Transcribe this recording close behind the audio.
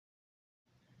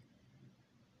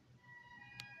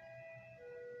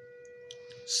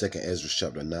2nd Ezra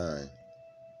chapter 9,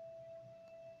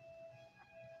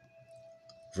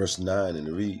 verse 9, and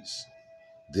it reads,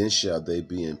 Then shall they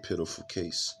be in pitiful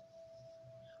case,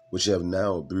 which have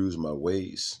now abused my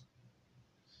ways,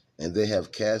 and they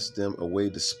have cast them away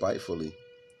despitefully,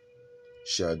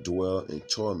 shall dwell in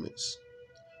torments,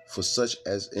 for such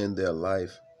as in their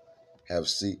life have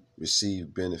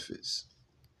received benefits,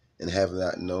 and have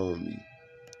not known me.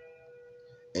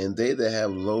 And they that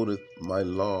have loathed my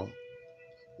law,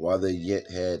 while they yet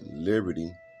had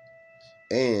liberty,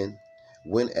 and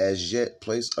when as yet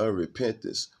place of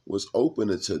repentance was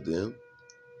open unto them,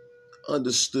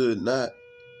 understood not,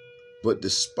 but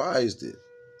despised it.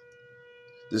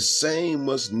 The same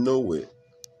must know it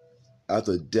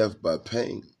after death by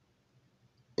pain.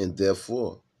 And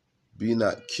therefore be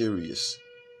not curious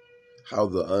how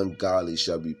the ungodly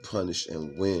shall be punished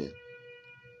and when,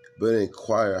 but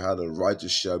inquire how the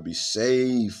righteous shall be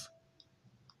saved,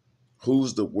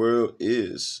 whose the world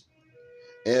is,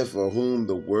 and for whom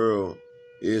the world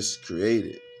is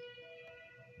created.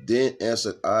 Then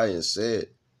answered I and said,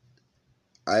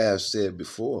 I have said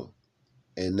before,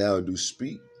 and now do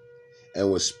speak, and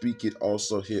will speak it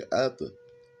also hereafter,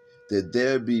 that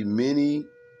there be many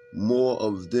more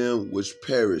of them which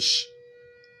perish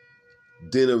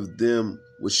than of them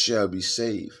which shall be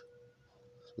saved.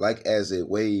 Like as a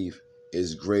wave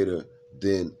is greater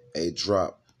than a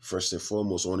drop. First and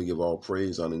foremost, I want to give all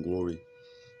praise, honor, and glory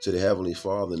to the Heavenly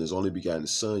Father and His only begotten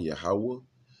Son, Yahweh,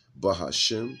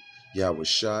 Bahashem, Yahweh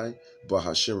Shai,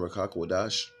 Bahashem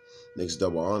Rakakwadash. Next,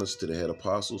 double honors to the head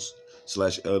apostles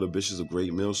 / elder bishops of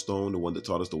Great Millstone, the one that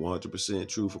taught us the 100%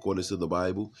 truth according to the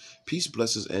Bible. Peace,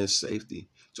 blessings, and safety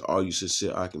to all you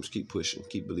sincere Akims. Keep pushing,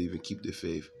 keep believing, keep their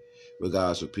faith.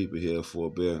 Regardless of people here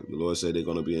forbear. The Lord said they're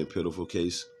going to be in pitiful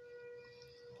case.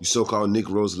 You so-called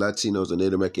Negroes, Latinos, and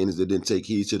Native Americans that didn't take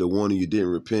heed to the warning, you didn't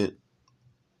repent.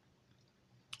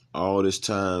 All this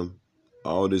time,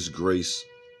 all this grace,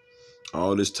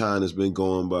 all this time that's been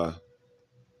going by,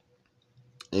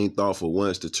 ain't thought for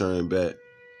once to turn back.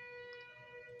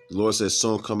 The Lord says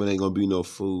soon coming ain't going to be no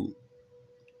food.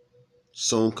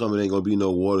 Soon coming ain't going to be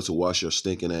no water to wash your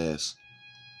stinking ass.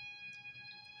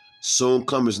 Soon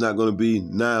coming is not going to be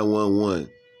 911.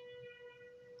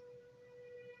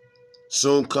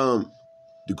 Soon come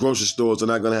the grocery stores are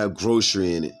not going to have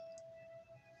grocery in it.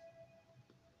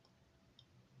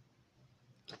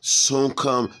 Soon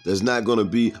come there's not going to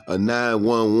be a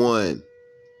 911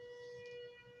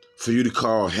 for you to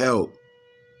call help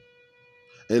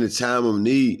in a time of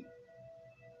need.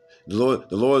 The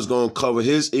Lord's going to cover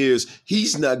His ears.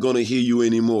 He's not going to hear you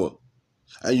anymore.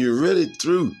 And you're really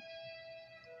through.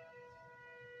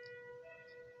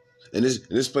 And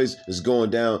this place is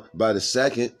going down by the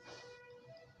second.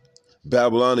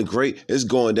 Babylon the Great is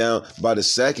going down by the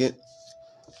second.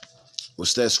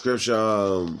 What's that scripture?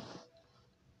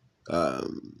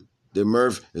 The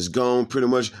mirth is gone pretty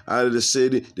much out of the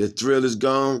city. The thrill is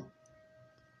gone.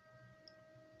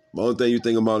 The only thing you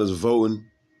think about is voting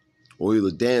or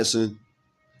either dancing,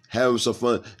 having some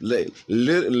fun.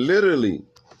 Literally,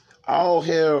 all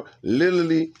hell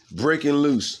literally breaking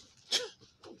loose.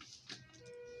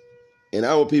 And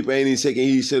our people ain't even taking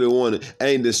heed to the warning,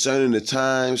 ain't discerning the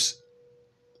times.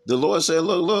 The Lord said,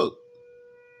 look,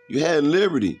 you had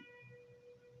liberty.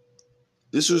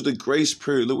 This was the grace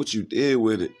period. Look what you did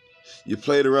with it. You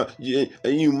played around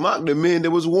and you mocked the men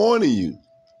that was warning you.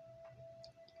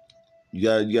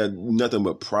 You got nothing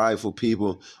but prideful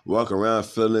people walking around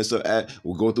feeling so.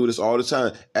 We'll go through this all the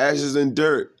time. Ashes and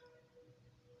dirt.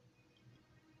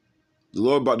 The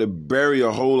Lord about to bury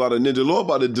a whole lot of ninjas. The Lord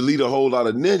about to delete a whole lot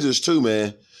of ninjas too,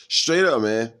 man. Straight up,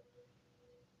 man.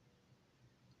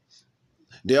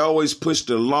 They always push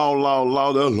the law,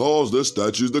 the laws, the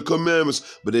statutes, the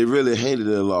commandments, but they really hated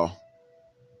the law.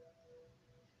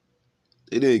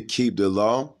 They didn't keep the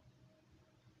law.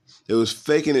 They was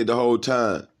faking it the whole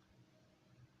time.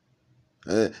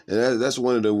 And that's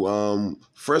one of the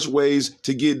first ways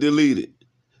to get deleted.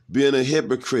 Being a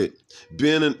hypocrite,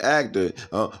 being an actor,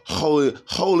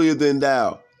 holier than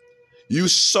thou. You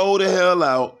sold the hell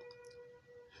out.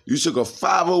 You took a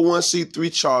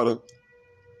 501c3 charter,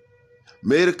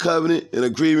 made a covenant and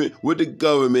agreement with the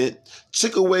government,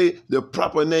 took away the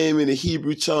proper name in the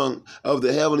Hebrew tongue of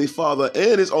the Heavenly Father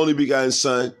and His only begotten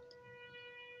Son.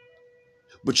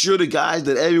 But you're the guys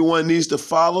that everyone needs to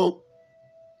follow.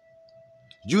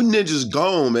 You ninjas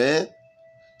gone, man.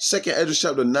 2nd Ezra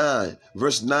chapter 9,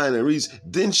 verse 9, it reads,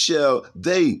 Then shall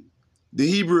they, the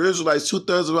Hebrew Israelites,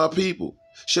 2/3 of our people,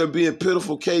 shall be in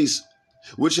pitiful case,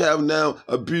 which have now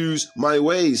abused my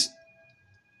ways,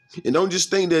 And don't just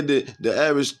think that the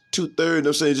average 2/3,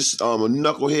 I'm saying, just a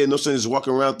knucklehead, I'm saying, just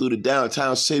walking around through the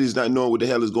downtown cities not knowing what the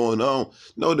hell is going on.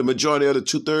 No, the majority of the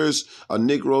 2/3 are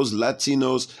Negroes,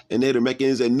 Latinos, and Native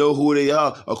Americans that know who they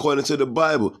are according to the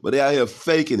Bible, but they out here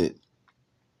faking it.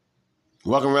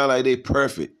 Walking around like they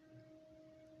perfect.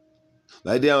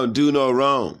 Like they don't do no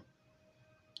wrong.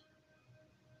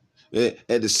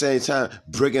 At the same time,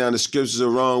 breaking down the scriptures the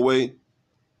wrong way.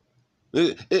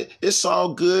 It's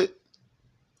all good.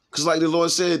 Because like the Lord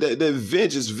said, that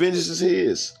vengeance is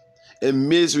his. And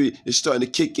misery is starting to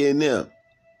kick in now.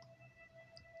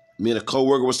 Me and a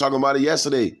co-worker was talking about it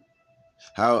yesterday.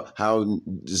 How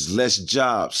there's less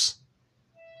jobs.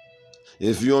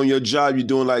 If you're on your job, you're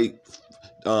doing like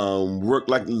work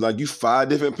like you 5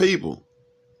 different people.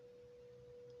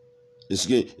 It's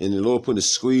getting, and the Lord putting a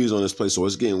squeeze on this place, so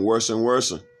it's getting worse and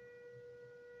worse.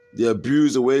 They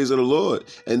abuse the ways of the Lord,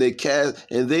 and they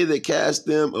that cast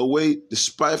them away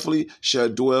despitefully shall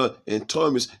dwell in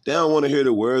torments. They don't want to hear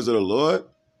the words of the Lord.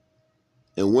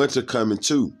 And winter coming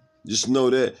too. Just know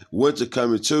that winter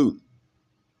coming too.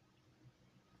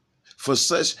 For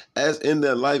such as in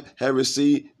their life have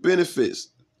received benefits,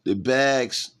 the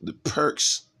bags, the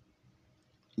perks.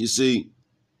 You see,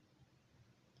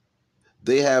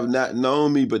 they have not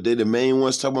known me, but they're the main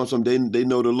ones talking about something. They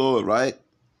know the Lord, right?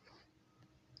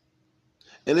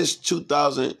 And it's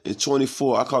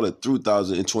 2024. I call it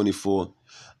 2024.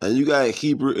 And you got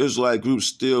Hebrew Israelite groups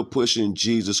still pushing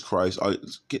Jesus Christ.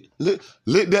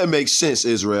 Let that make sense,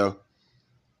 Israel.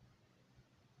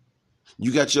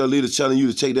 You got your leader telling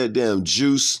you to take that damn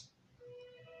juice,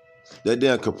 that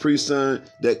damn Capri Sun,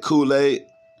 that Kool-Aid,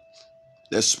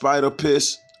 that spider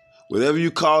piss, whatever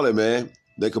you call it, man,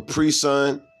 that Capri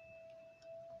Sun,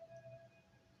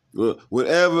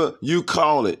 whatever you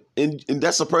call it. And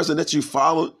that's a person that you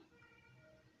followed.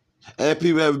 And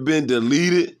people have been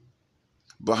deleted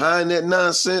behind that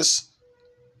nonsense.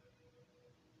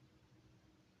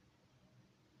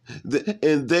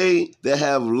 And they that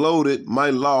have loaded my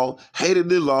law, hated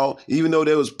the law, even though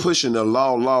they was pushing the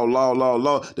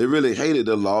law. They really hated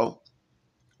the law.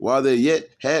 While they yet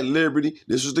had liberty,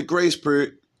 this was the grace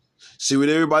period. See what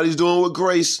everybody's doing with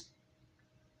grace.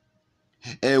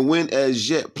 And when as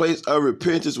yet place of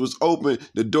repentance was open,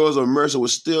 the doors of mercy were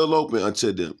still open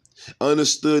unto them.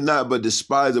 Understood not, but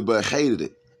despised it, but hated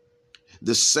it.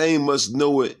 The same must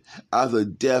know it after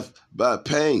death by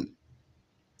pain.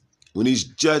 When these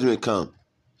judgment come,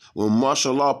 when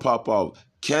martial law pop off,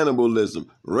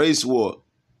 cannibalism, race war,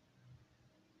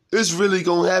 it's really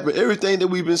going to happen. Everything that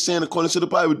we've been saying according to the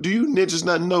Bible, do you ninjas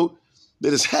not know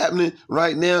that it's happening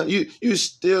right now? You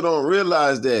still don't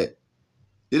realize that.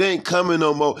 It ain't coming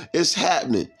no more. It's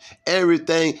happening.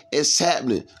 Everything is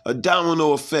happening. A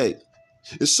domino effect.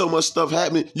 There's so much stuff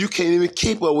happening, you can't even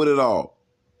keep up with it all.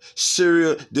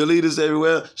 Syria, deleters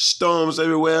everywhere, storms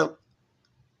everywhere.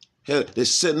 Hell, they're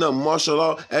setting up martial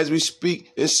law as we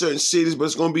speak in certain cities, but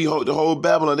it's going to be the whole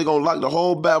Babylon. They're going to lock the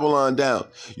whole Babylon down.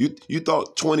 You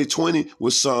thought 2020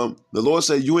 was some. The Lord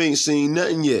said you ain't seen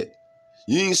nothing yet.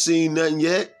 You ain't seen nothing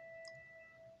yet.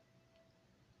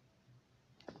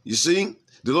 You see?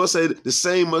 The Lord said the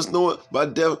same must know it by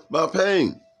death, by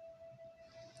pain.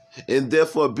 And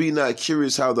therefore be not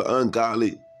curious how the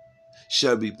ungodly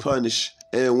shall be punished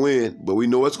and when, but we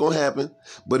know what's going to happen.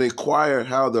 But inquire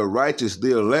how the righteous,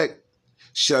 the elect,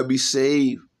 shall be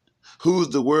saved, whose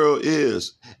the world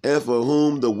is, and for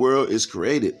whom the world is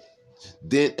created.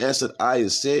 Then answered I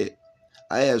and said,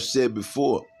 I have said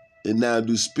before, and now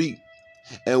do speak,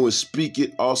 and will speak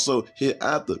it also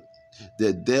hereafter,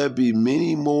 that there be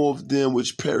many more of them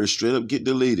which perish, straight up get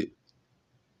deleted,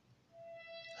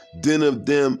 than of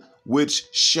them which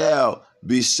shall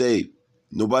be saved.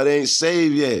 Nobody ain't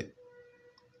saved yet.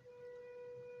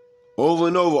 Over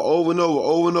and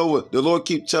over. The Lord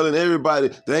keep telling everybody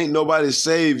there ain't nobody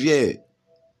saved yet.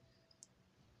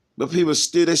 But people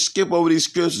still, they skip over these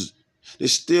scriptures. They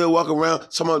still walk around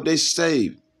talking about they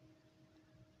saved.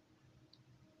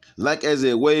 Like as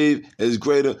a wave is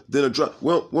greater than a drop.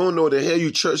 We don't know what the hell you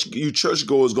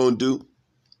churchgoers gonna do.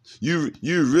 You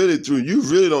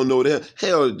really don't know that.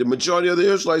 Hell, the majority of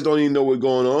the Israelites don't even know what's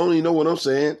going on. You know what I'm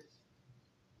saying?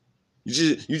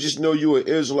 You just know you're an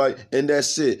Israelite and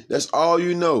that's it. That's all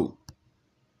you know.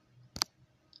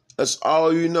 That's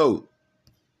all you know.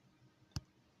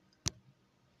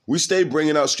 We stay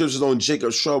bringing out scriptures on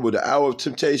Jacob's trouble, the hour of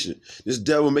temptation. This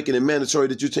devil making it mandatory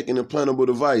that you take an implantable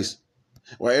device.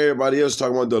 While everybody else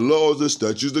talking about the laws, the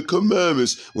statutes, the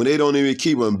commandments, when they don't even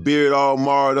keep them. Beard all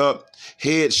marred up,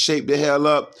 head shaped the hell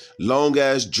up, long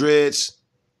ass dreads.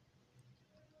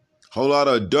 Whole lot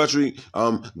of adultery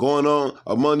going on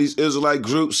among these Israelite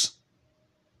groups.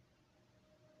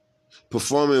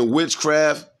 performing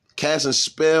witchcraft, casting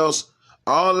spells,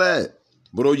 all that.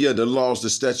 But oh yeah, the laws, the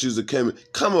statutes, the commandments.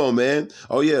 Come on, man.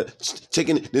 Oh yeah,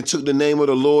 they took the name of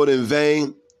the Lord in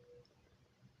vain.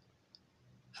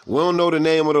 We don't know the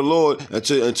name of the Lord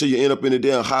until you end up in a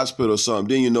damn hospital or something.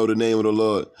 Then you know the name of the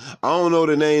Lord. I don't know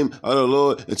the name of the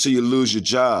Lord until you lose your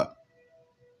job.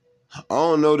 I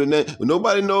don't know the name.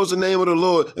 Nobody knows the name of the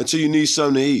Lord until you need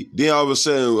something to eat. Then all of a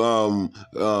sudden,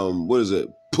 what is it?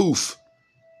 Poof.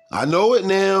 I know it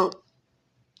now.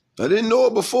 I didn't know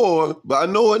it before, but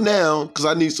I know it now because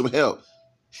I need some help.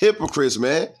 Hypocrites,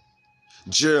 man.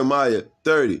 Jeremiah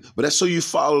 30. But that's who you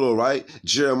follow, right?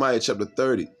 Jeremiah chapter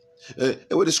 30. And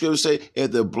what the scripture say,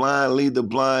 if the blind lead the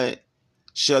blind,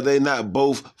 shall they not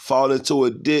both fall into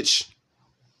a ditch?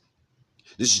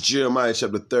 This is Jeremiah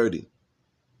chapter 30.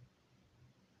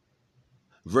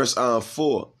 Verse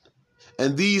 4.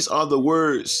 And these are the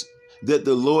words that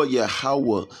the Lord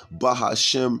Yahweh,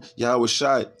 Bahashem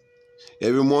Yahushai.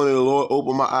 Every morning the Lord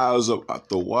opened my eyes up at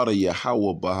the water,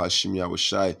 Yahweh, Bahashem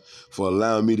Yahushai, for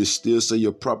allowing me to still say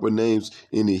your proper names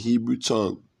in the Hebrew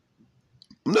tongue.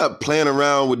 I'm not playing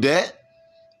around with that.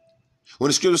 When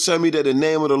the scriptures tell me that the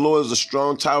name of the Lord is a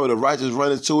strong tower, the righteous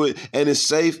run into it and it's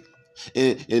safe.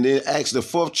 And in Acts, the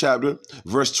 4th chapter,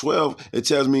 verse 12, it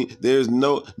tells me there is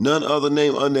none other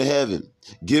name under heaven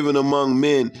given among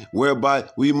men whereby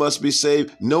we must be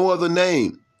saved. No other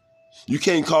name. You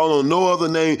can't call on no other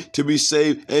name to be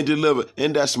saved and delivered.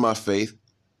 And that's my faith.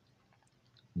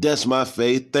 That's my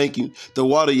faith. Thank you. The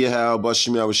water you have,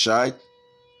 Bashim Yahushai.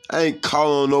 I ain't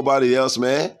calling on nobody else,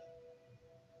 man.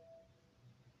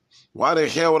 Why the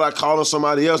hell would I call on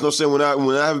somebody else? No, saying when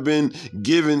I have been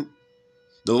given,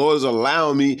 the Lord is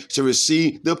allowing me to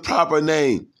receive the proper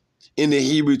name in the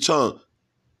Hebrew tongue.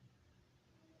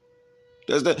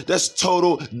 That's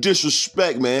total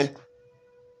disrespect, man.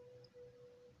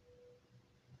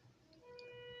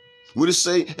 What it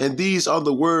say? And these are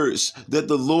the words that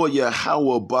the Lord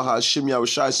Yahweh Bahashem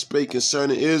Yahushai spake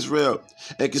concerning Israel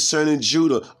and concerning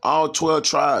Judah, all 12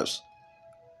 tribes.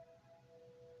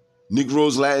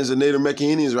 Negroes, Latins, and Native American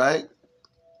Indians, right?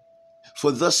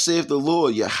 For thus saith the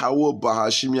Lord Yahweh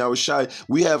Bahashem Yahushai,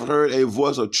 we have heard a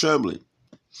voice of trembling,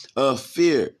 of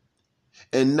fear,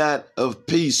 and not of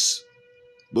peace.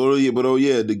 But oh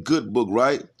yeah, the good book,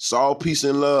 right? It's all peace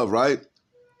and love, right?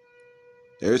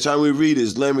 Every time we read it,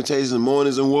 it's lamentations,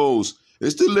 mournings, and woes.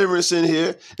 It's deliverance in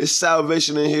here. It's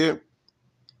salvation in here.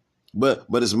 But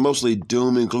it's mostly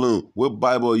doom and gloom. What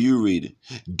Bible are you reading?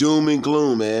 Doom and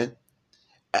gloom, man.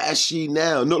 Ask ye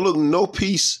now. No, look, no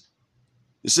peace.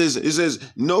 It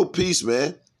says no peace,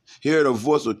 man. Hear the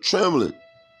voice of trembling.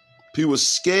 People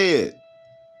scared.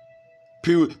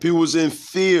 People was in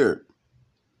fear.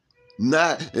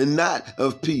 Not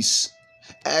of peace.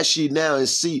 Ask ye now and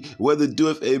see whether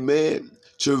doeth a man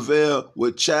travail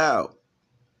with child.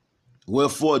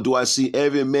 Wherefore do I see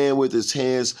every man with his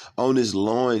hands on his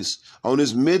loins, on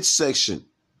his midsection,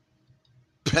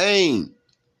 pain,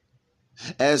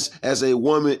 as a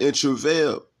woman in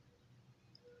travail,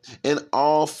 and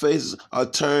all faces are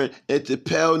turned into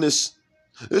paleness.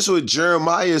 This is what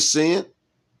Jeremiah is saying.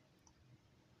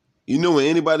 You know, when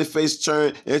anybody's face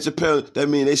turn into paleness, that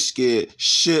means they scared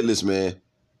shitless, man.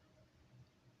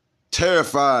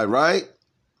 Terrified, right?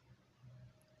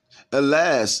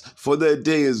 Alas, for that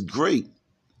day is great,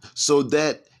 so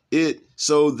that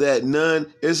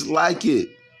none is like it.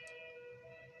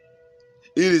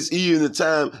 It is even the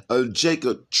time of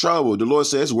Jacob trouble. The Lord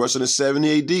says it's worse than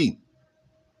 70 AD.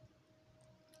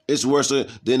 It's worse than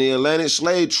the Atlantic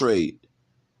slave trade.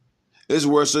 It's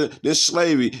worse than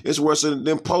slavery. It's worse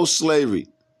than post-slavery.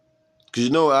 Because, you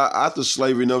know, after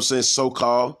slavery, you know what I'm saying,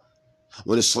 so-called,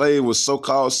 when the slave was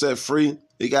so-called set free,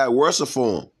 it got worse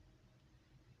for him.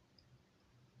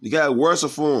 It got worse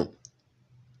for him.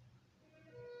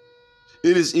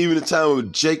 It is even the time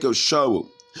of Jacob's trouble,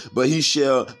 but he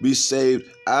shall be saved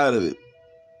out of it.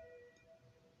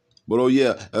 But oh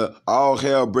yeah, all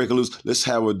hell breaking loose. Let's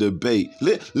have a debate.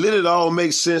 Let it all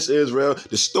make sense, Israel.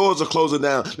 The stores are closing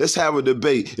down. Let's have a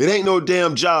debate. It ain't no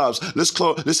damn jobs.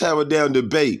 Let's have a damn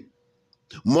debate.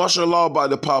 Martial law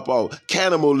about to pop off.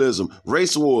 Cannibalism,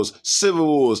 race wars, civil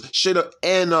wars, straight up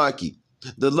anarchy.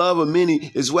 The love of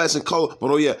many is waxing cold. But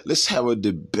oh yeah, let's have a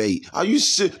debate. Are you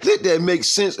serious? Let that make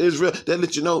sense, Israel. That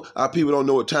let you know our people don't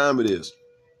know what time it is.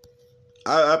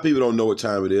 Our people don't know what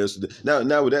time it is.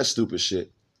 Now with that stupid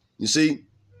shit. You see?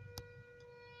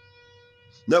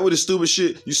 Not with the stupid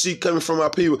shit you see coming from our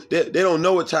people. They don't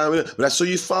know what time it is. But that's so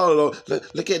you follow though.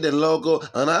 Look at the logo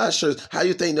on our shirts. How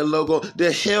you think the logo?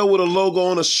 The hell with a logo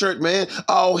on a shirt, man.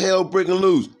 All hell breaking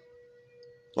loose.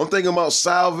 I'm thinking about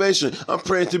salvation. I'm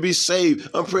praying to be saved.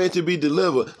 I'm praying to be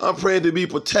delivered. I'm praying to be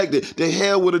protected. The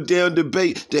hell with a damn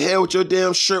debate. The hell with your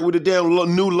damn shirt with a damn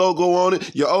new logo on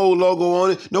it, your old logo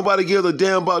on it. Nobody gives a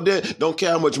damn about that. Don't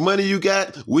care how much money you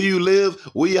got, where you live,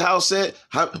 where your house at,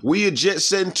 where your jet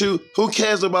setting to. Who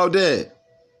cares about that?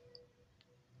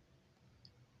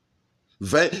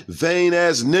 Vain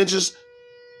ass ninjas.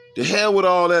 The hell with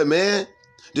all that, man.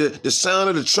 The sound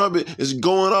of the trumpet is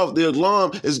going off. The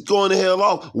alarm is going the hell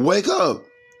off. Wake up.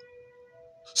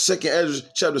 2nd Ezra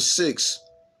chapter 6.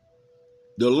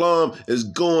 The alarm is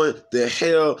going the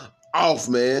hell off,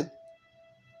 man.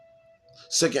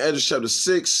 2nd Ezra chapter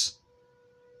 6.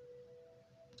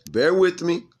 Bear with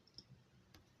me.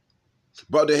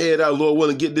 About to head out, Lord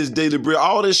willing, get this daily bread.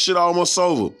 All this shit almost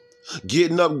over.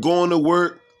 Getting up, going to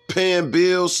work, paying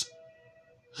bills.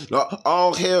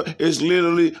 All hell is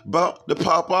literally about to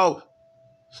pop out.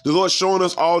 The Lord showing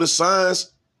us all the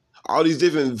signs, all these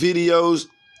different videos,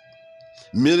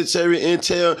 military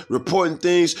intel, reporting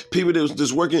things, people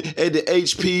that's working at the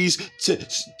HPs,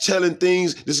 telling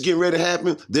things that's getting ready to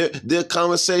happen, their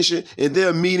conversation in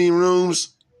their meeting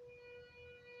rooms.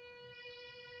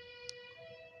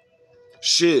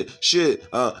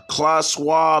 Klaus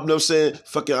Schwab, you know what I'm saying?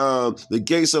 Fucking the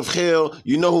gates of hell,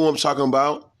 you know who I'm talking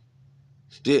about.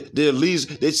 They're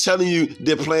telling you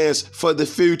their plans for the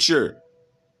future.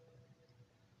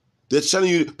 They're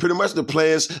telling you pretty much the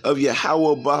plans of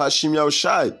Yahweh Bahashim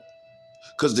Yahushai.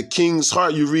 Because the king's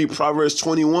heart, you read Proverbs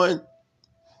 21.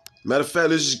 Matter of fact,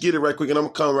 let's just get it right quick and I'm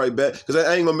going to come right back. Because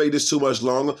I ain't going to make this too much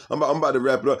longer. I'm about to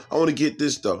wrap it up. I want to get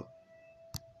this though.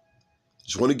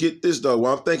 Just want to get this though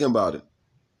while I'm thinking about it.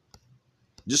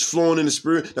 Just flowing in the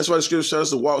spirit. That's why the scripture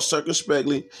says to walk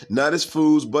circumspectly, not as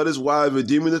fools, but as wise,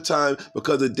 redeeming the time,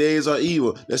 because the days are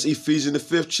evil. That's Ephesians the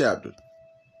 5th chapter.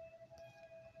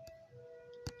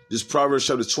 This Proverbs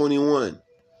chapter 21.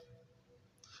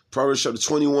 Proverbs chapter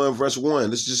 21, verse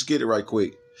 1. Let's just get it right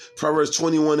quick. Proverbs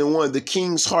 21 and 1. The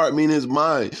king's heart, meaning his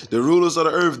mind. The rulers of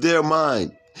the earth, their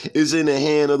mind is in the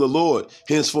hand of the Lord.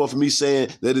 Henceforth, me saying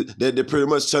that they're pretty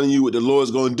much telling you what the Lord's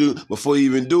going to do before you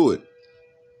even do it.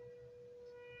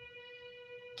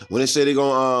 When they say they're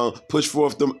going to push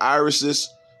forth them irises,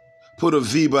 put a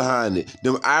V behind it.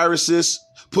 Them irises,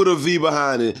 put a V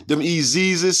behind it. Them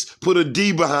Ezezes, put a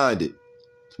D behind it.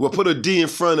 Well, put a D in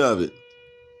front of it.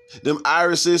 Them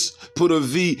irises, put a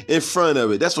V in front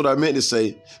of it. That's what I meant to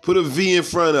say. Put a V in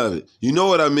front of it. You know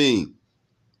what I mean?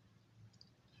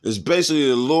 It's basically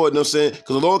the Lord, you know what I'm saying?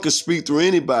 Because the Lord can speak through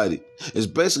anybody. It's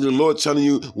basically the Lord telling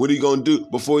you what He's going to do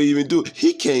before you even do it.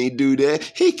 He can't do that.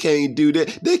 He can't do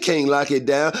that. They can't lock it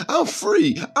down. I'm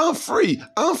free. I'm free.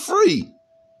 I'm free.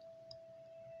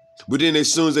 But then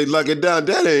as soon as they lock it down,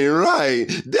 that ain't right.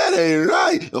 That ain't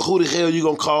right. And who the hell you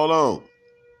going to call on?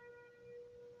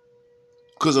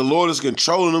 Because the Lord is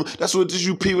controlling them. That's what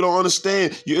you people don't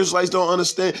understand. You Israelites don't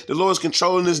understand. The Lord is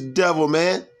controlling this devil,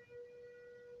 man.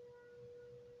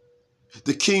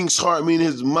 The king's heart, meaning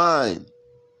his mind.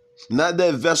 Not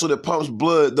that vessel that pumps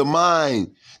blood, the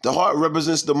mind. The heart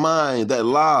represents the mind, that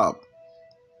lob.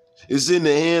 It's in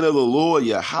the hand of the Lord,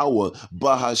 Yahweh,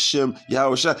 Bahashim,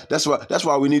 Yahushua. That's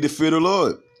why we need to fear the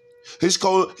Lord. He's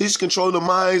controlling the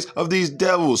minds of these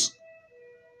devils.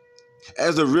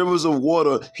 As the rivers of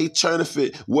water, he turneth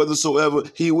it whithersoever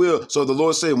he will. So the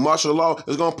Lord said martial law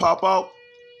is going to pop out.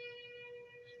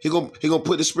 He gonna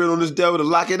put the spirit on this devil to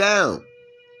lock it down.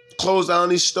 Close down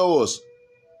these stores.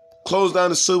 Close down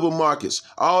the supermarkets.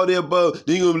 All the above.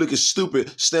 Then you're going to be looking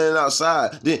stupid standing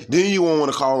outside. Then you won't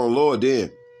want to call on the Lord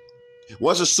then.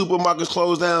 Once the supermarkets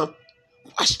close down,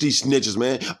 watch these snitches,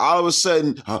 man. All of a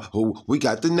sudden, we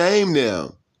got the name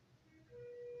now.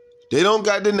 They don't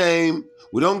got the name.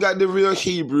 We don't got the real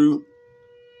Hebrew.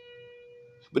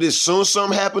 But as soon as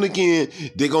something happen again,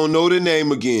 they're going to know the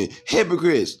name again.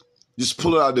 Hypocrites. Just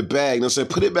pull it out the bag. You know what I'm saying?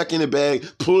 Put it back in the bag.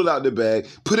 Pull it out the bag.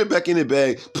 Put it back in the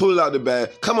bag. Pull it out the bag.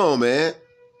 Come on, man.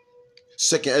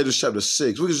 2nd Ezra chapter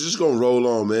 6. We're just going to roll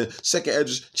on, man. 2nd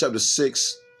Ezra chapter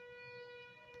 6.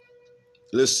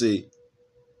 Let's see.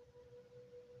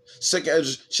 2nd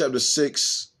Ezra chapter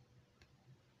 6.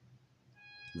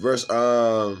 Verse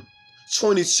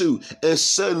 22. And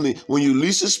suddenly, when you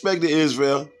least expected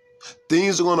Israel,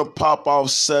 things are going to pop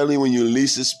off suddenly when you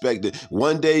least expect it.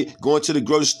 One day, going to the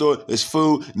grocery store, it's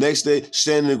food. Next day,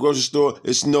 standing in the grocery store,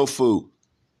 it's no food.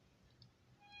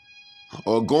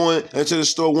 Or going into the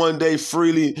store one day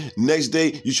freely. Next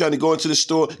day, you're trying to go into the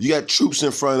store, you got troops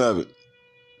in front of it.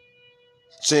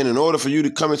 Saying in order for you to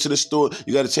come into the store,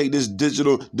 you got to take this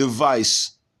digital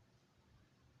device.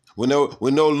 We're no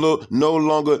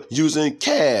longer using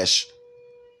cash.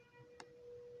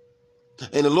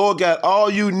 And the Lord got all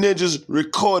you ninjas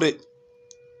recorded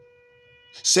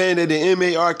saying that the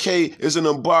mark is an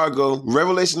embargo.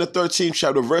 Revelation the 13th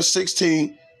chapter, verse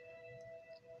 16.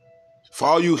 For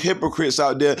all you hypocrites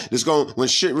out there, that's going when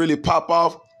shit really pop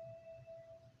off,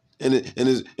 and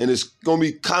it's gonna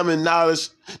be common knowledge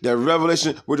that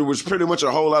Revelation, which pretty much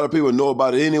a whole lot of people know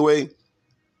about it anyway.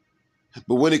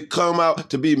 But when it come out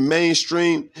to be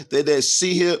mainstream, that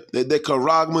C-hip, that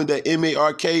charagma, that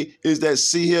mark is that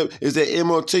C-hip, is that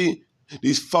MOT,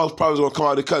 these false prophets gonna come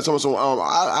out to cut someone.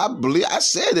 I believe I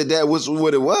said that was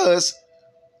what it was,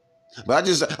 but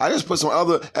I just put some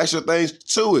other extra things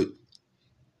to it.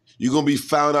 You're going to be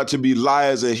found out to be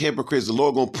liars and hypocrites. The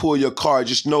Lord going to pull your card.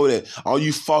 Just know that. All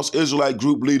you false Israelite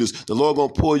group leaders, the Lord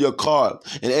going to pull your card.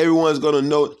 And everyone's going to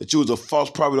know that you was a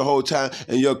false prophet the whole time,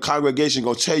 and your congregation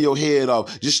going to tear your head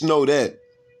off. Just know that.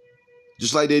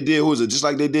 Just like they did, who was it? Just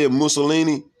like they did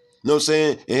Mussolini. You know what I'm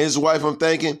saying? And his wife, I'm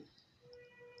thinking.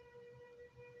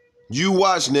 You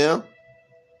watch now.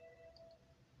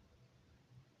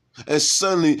 And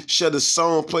suddenly shall the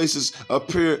sown places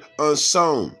appear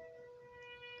unsown,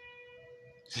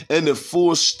 and the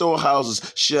full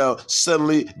storehouses shall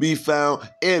suddenly be found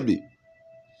empty.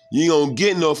 You ain't gonna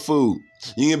get no food.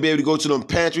 You ain't gonna be able to go to them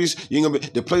pantries. You ain't gonna be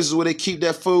the places where they keep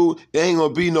that food. There ain't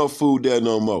gonna be no food there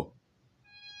no more.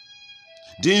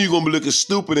 Then you're gonna be looking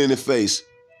stupid in the face.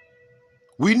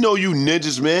 We know you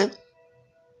ninjas, man.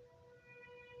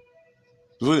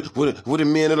 What a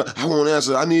man, I want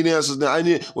answers. I need answers now.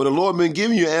 The Lord been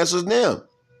giving you answers now.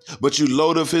 But you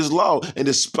load up his law and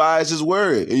despise his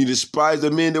word, and you despise the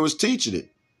men that was teaching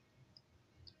it.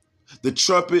 The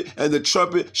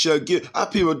trumpet shall give. Our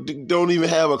people don't even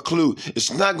have a clue.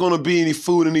 It's not going to be any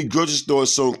food in these grocery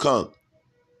stores soon come.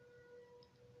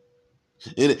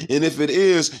 And if it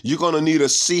is, you're going to need a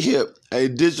C-hip, a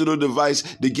digital device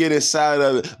to get inside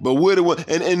of it. But we're the one,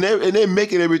 and they're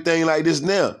making everything like this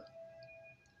now.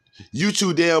 You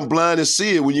too damn blind to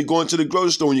see it when you go into the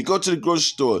grocery store. When you go to the grocery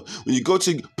store, when you go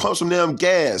to pump some damn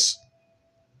gas.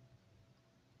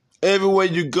 Everywhere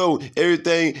you go,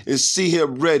 everything is C-hip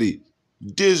ready.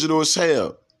 Digital as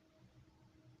hell.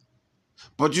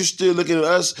 But you still looking at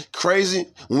us crazy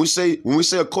when we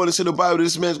say according to the Bible,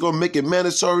 this man's gonna make it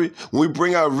mandatory. When we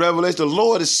bring out Revelation, the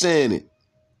Lord is saying it.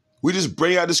 We just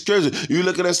bring out the scripture. You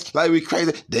look at us like we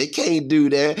crazy. They can't do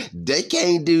that. They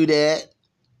can't do that.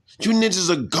 You ninjas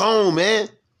are gone, man.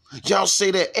 Y'all say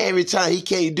that every time. He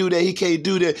can't do that. He can't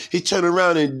do that. He turn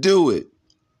around and do it.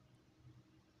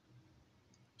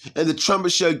 And the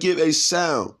trumpet shall give a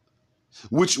sound,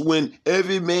 which when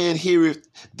every man heareth,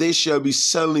 they shall be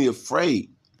suddenly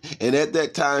afraid. And at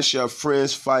that time shall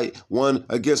friends fight one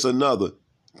against another.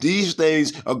 These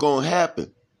things are going to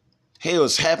happen. Hell,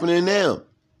 it's happening now.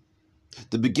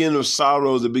 The beginning of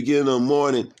sorrows, the beginning of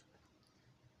mourning.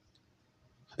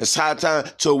 It's high time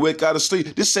to awake out of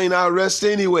sleep. This ain't our rest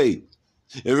anyway.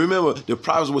 And remember, the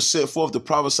prophets were sent forth to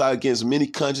prophesy against many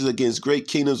countries, against great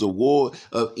kingdoms of war,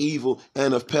 of evil,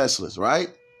 and of pestilence, right?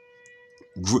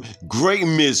 Great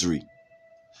misery.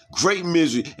 Great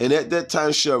misery. And at that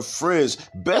time shall friends,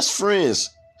 best friends,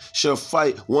 shall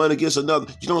fight one against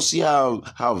another. You don't see how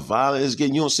violent it's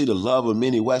getting. You don't see the love of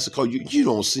many waxing cold. You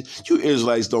don't see, you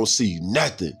Israelites don't see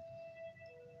nothing.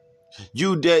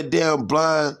 You that damn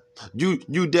blind. You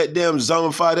that damn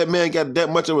zombified. That man got that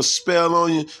much of a spell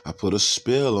on you. I put a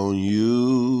spell on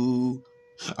you.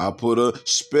 I put a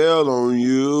spell on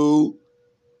you.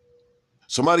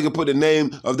 Somebody can put the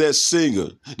name of that singer.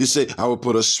 They say, I will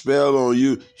put a spell on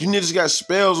you. You niggas got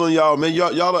spells on y'all, man.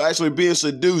 Y'all are actually being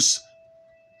seduced.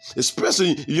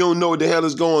 Especially if you don't know what the hell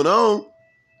is going on.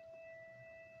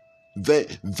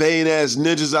 Vain ass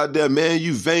ninjas out there, man.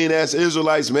 You vain ass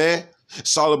Israelites, man.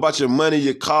 It's all about your money,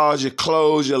 your cars, your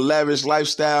clothes, your lavish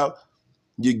lifestyle,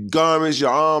 your garments,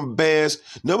 your armbands.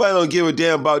 Nobody don't give a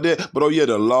damn about that. But oh yeah,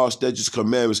 the law, statutes,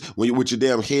 commandments, when you with your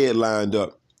damn head lined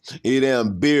up, and your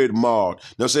damn beard mauled. You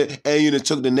know what I'm saying? And you done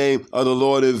took the name of the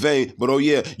Lord in vain. But oh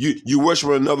yeah, you worship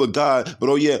another God. But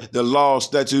oh yeah, the law,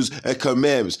 statutes, and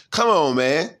commandments. Come on,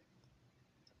 man.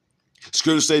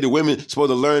 Scriptures say the women supposed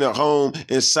to learn at home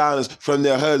in silence from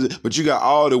their husbands, but you got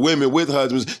all the women with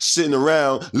husbands sitting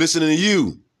around listening to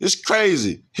you. It's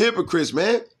crazy. Hypocrites,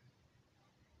 man.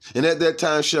 And at that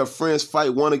time shall friends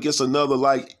fight one against another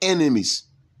like enemies.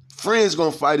 Friends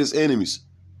gonna fight as enemies.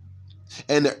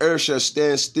 And the earth shall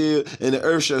stand still, and the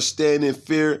earth shall stand in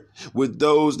fear with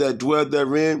those that dwell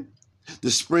therein.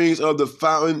 The springs of the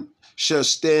fountain shall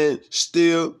stand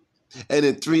still, and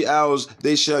in 3 hours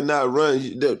they shall not run.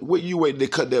 What you wait to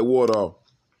cut that water off?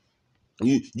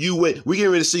 You wait. We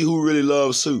getting ready to see who really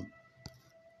loves who.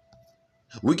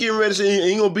 We getting ready to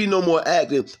see, ain't gonna be no more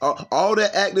acting. All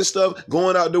that acting stuff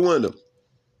going out the window.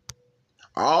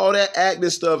 All that acting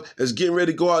stuff is getting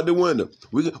ready to go out the window.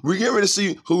 We getting ready to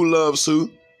see who loves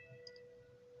who.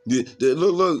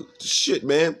 Look, shit,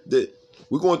 man.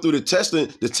 We're going through the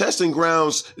testing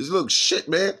grounds. Look, shit,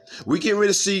 man. We getting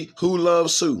ready to see who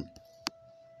loves who.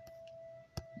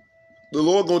 The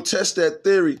Lord gonna test that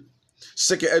theory.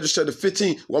 2nd Ezra chapter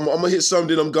 15. Well, I'm gonna hit something,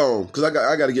 then I'm gone, because I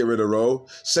got to get rid of the roll.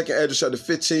 2nd Ezra chapter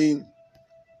 15,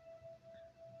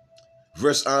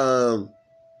 verse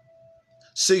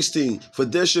 16. For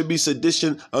there should be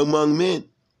sedition among men.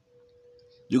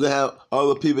 You're gonna have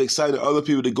other people excited, other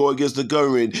people to go against the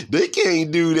government. They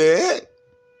can't do that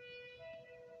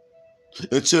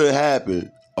until it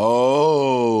happened.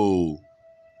 Oh.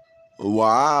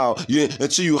 Wow. Yeah, they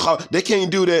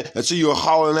can't do that until you're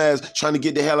hauling ass trying to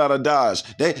get the hell out of Dodge.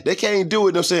 They can't do it,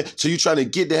 you know what I'm saying, until you're trying to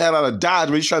get the hell out of Dodge,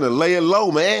 but you're trying to lay it low,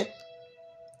 man.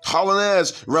 Hauling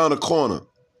ass around the corner.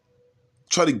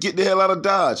 Trying to get the hell out of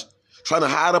Dodge. Trying to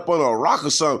hide up on a rock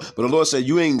or something. But the Lord said,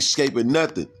 you ain't escaping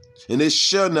nothing. And they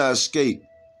shall not escape.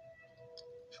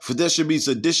 For there should be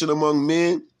sedition among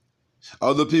men.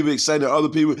 Other people exciting other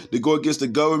people to go against the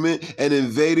government and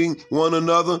invading one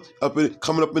another,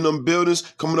 coming up in them buildings,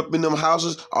 coming up in them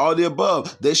houses, all the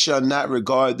above. They shall not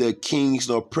regard their kings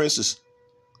nor princes.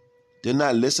 They're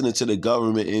not listening to the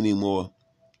government anymore.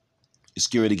 It's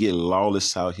getting ready to get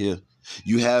lawless out here.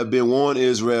 You have been warned,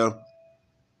 Israel.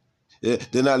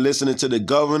 They're not listening to the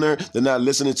governor. They're not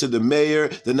listening to the mayor.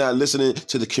 They're not listening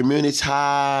to the community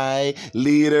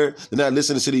leader. They're not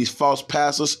listening to these false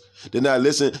pastors. They're not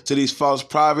listening to these false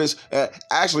prophets.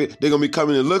 Actually, they're going to be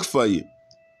coming to look for you.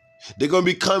 They're going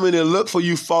to be coming and look for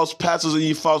you false pastors and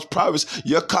you false prophets.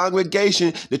 Your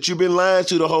congregation that you've been lying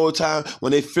to the whole time,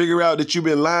 when they figure out that you've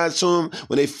been lying to them,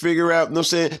 when they figure out, you know what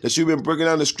I'm saying, that you've been breaking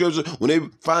down the scripture, when they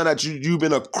find out you've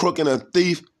been a crook and a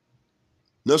thief, you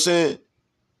know what I'm saying,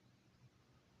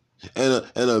 and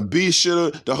a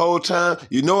b-shitter the whole time,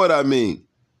 you know what I mean.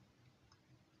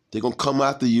 They're going to come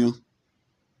after you.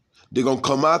 They're going to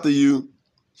come after you.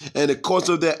 And the course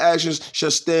of their actions shall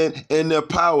stand in their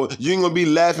power. You ain't going to be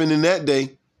laughing in that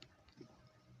day.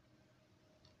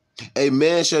 A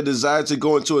man shall desire to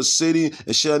go into a city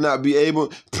and shall not be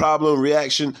able. Problem,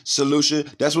 reaction, solution.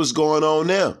 That's what's going on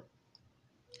now.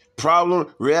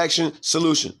 Problem, reaction,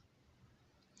 solution.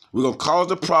 We're going to cause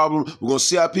the problem. We're going to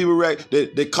see how people react.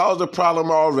 They caused the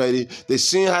problem already. They're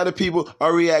seeing how the people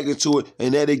are reacting to it.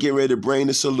 And now they get ready to bring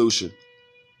the solution.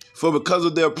 For because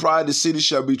of their pride, the city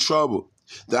shall be troubled.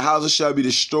 The houses shall be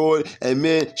destroyed and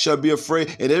men shall be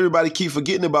afraid. And everybody keep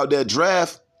forgetting about that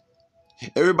draft.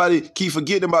 Everybody keep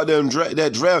forgetting about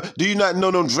that draft. Do you not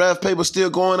know them draft papers still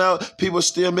going out? People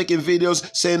still making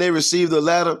videos saying they received the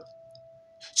letter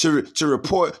to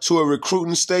report to a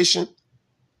recruiting station.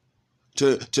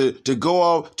 To go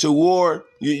off to war.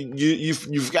 You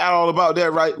forgot all about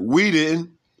that, right? We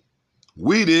didn't.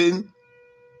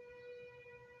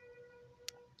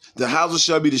 The houses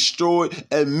shall be destroyed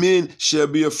and men shall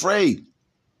be afraid.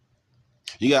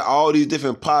 You got all these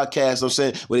different podcasts, I'm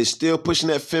saying, where they're still pushing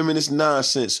that feminist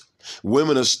nonsense.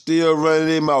 Women are still running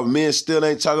their mouth. Men still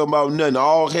ain't talking about nothing.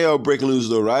 All hell breaking loose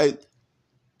though, right?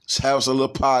 Let's have us a little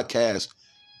podcast.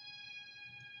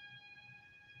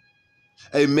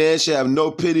 A man shall have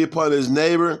no pity upon his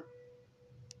neighbor.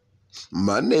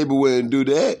 My neighbor wouldn't do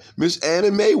that. Miss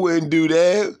Anna Mae wouldn't do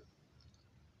that.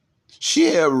 She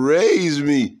had raised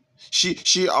me.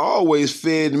 She always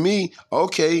fed me.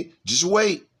 Okay, just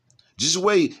wait. Just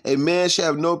wait. A man shall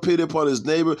have no pity upon his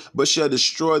neighbor, but shall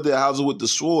destroy their houses with the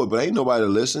sword. But ain't nobody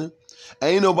listening.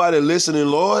 Ain't nobody listening,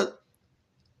 Lord.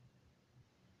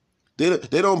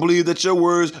 They don't believe that your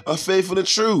words are faithful and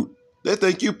true. They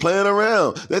think you playing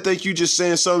around. They think you just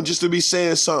saying something just to be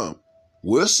saying something.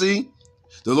 We'll see.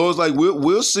 The Lord's like,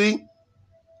 we'll see.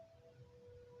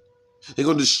 They're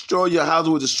going to destroy your house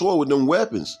with the sword, with them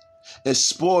weapons. And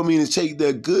spoil, meaning take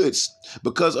their goods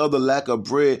because of the lack of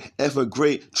bread and for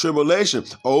great tribulation.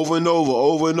 Over and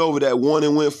over, that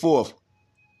warning went forth.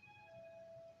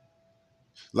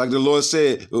 Like the Lord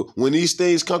said, when these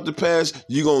things come to pass,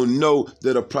 you're going to know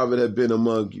that a prophet has been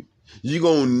among you. You're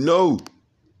going to know.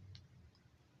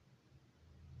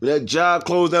 When that job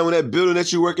closed down, when that building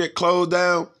that you work at closed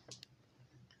down,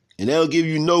 and they'll give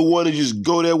you no warning, just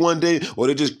go there one day, or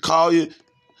they just call you,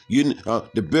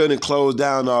 the building closed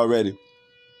down already.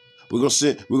 We're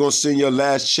gonna send your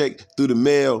last check through the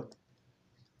mail,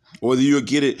 or you'll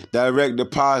get it direct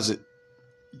deposit.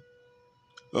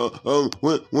 When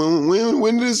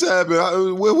did this happen?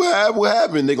 What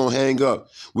happened? They're gonna hang up.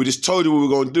 We just told you what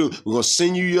we're gonna do. We're gonna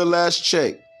send you your last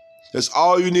check. That's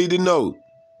all you need to know.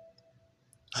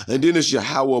 And then it's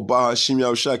Yahweh Bahashim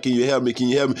Yahushua. Can you help me? Can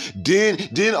you help me?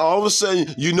 Then all of a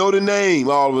sudden, you know the name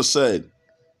all of a sudden.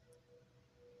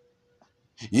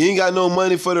 You ain't got no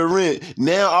money for the rent.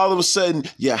 Now all of a sudden,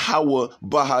 Yahweh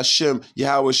Bahashim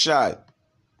Yahushua.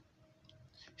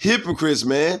 Hypocrites,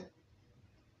 man.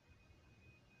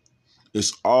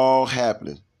 It's all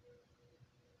happening.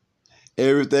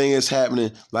 Everything is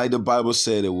happening like the Bible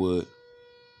said it would.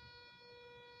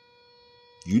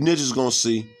 You niggas gonna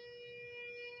see.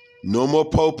 No more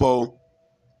popo.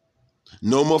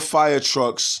 No more fire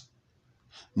trucks.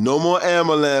 No more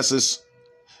ambulances.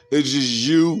 It's just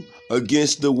you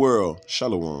against the world.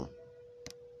 Shalom.